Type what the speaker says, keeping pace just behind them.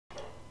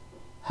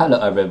Hello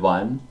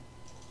everyone.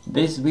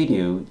 This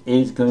video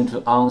is going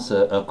to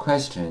answer a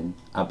question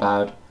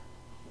about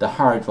the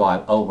hard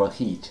drive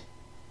overheat.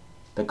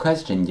 The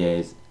question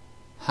is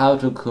how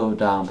to cool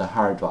down the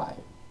hard drive.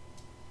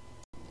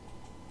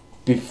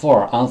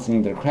 Before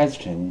answering the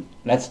question,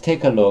 let's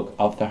take a look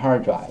at the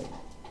hard drive.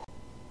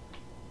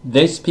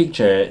 This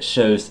picture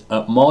shows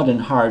a modern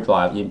hard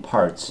drive in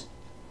parts.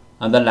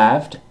 On the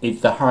left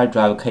is the hard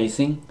drive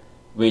casing,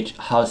 which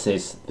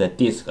houses the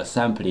disk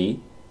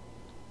assembly.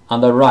 On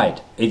the right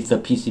is the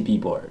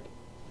PCB board.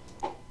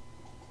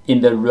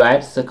 In the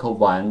red circle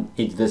one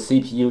is the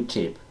CPU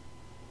chip.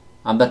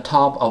 On the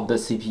top of the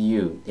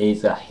CPU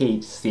is a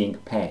heat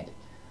sink pad.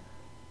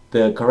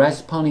 The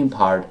corresponding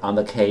part on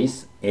the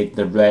case is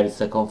the red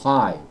circle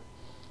 5,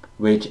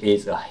 which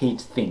is a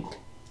heat sink.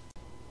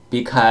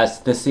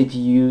 Because the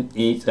CPU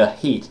is a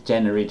heat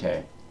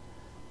generator,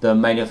 the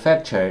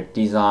manufacturer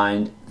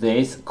designed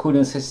this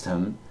cooling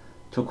system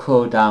to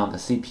cool down the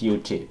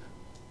CPU chip.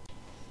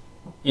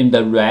 In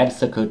the red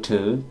circle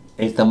 2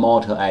 is the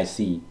motor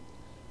IC.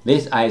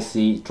 This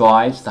IC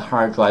drives the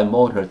hard drive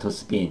motor to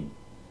spin.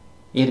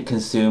 It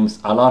consumes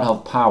a lot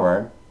of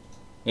power.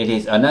 It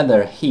is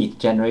another heat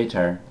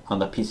generator on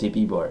the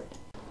PCB board.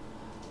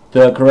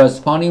 The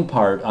corresponding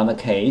part on the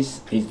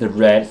case is the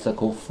red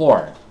circle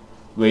 4,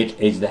 which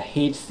is the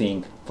heat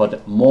sink for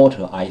the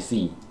motor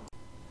IC.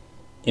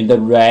 In the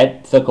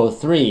red circle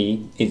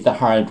 3 is the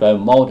hard drive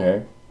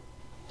motor.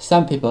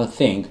 Some people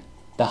think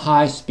the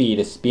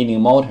high-speed spinning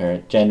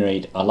motor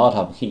generates a lot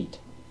of heat.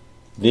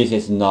 This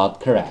is not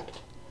correct.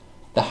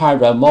 The hard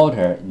drive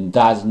motor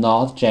does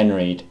not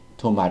generate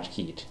too much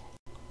heat.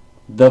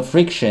 The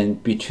friction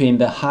between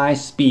the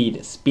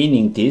high-speed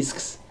spinning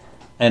disks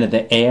and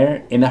the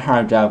air in the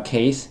hard drive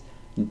case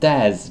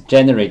does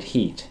generate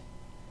heat.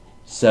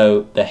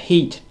 So the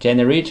heat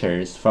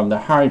generators from the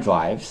hard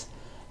drives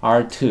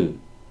are two.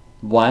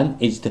 One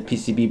is the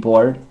PCB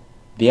board,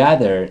 the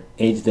other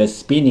is the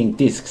spinning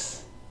disks.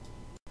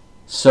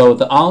 So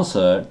the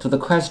answer to the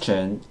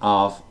question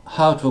of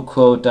how to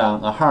cool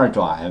down a hard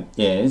drive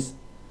is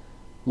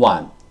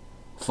 1.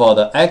 For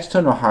the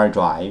external hard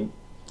drive,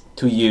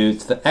 to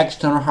use the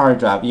external hard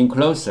drive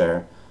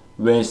enclosure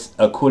with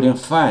a cooling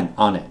fan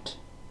on it.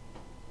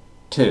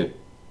 2.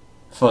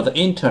 For the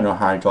internal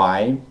hard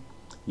drive,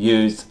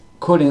 use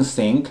cooling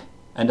sink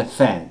and a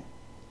fan.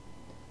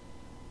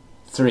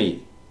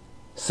 3.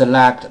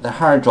 Select the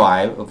hard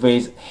drive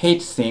with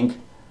heat sink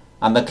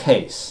on the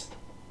case.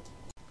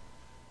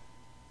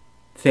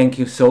 Thank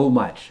you so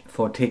much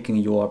for taking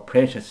your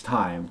precious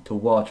time to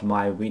watch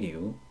my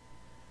video.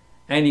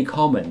 Any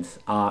comments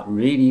are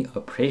really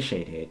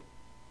appreciated.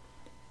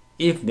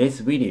 If this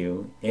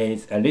video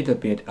is a little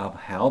bit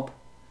of help,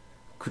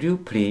 could you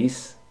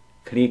please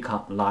click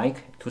on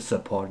like to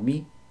support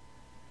me?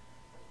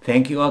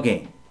 Thank you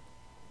again.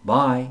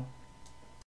 Bye.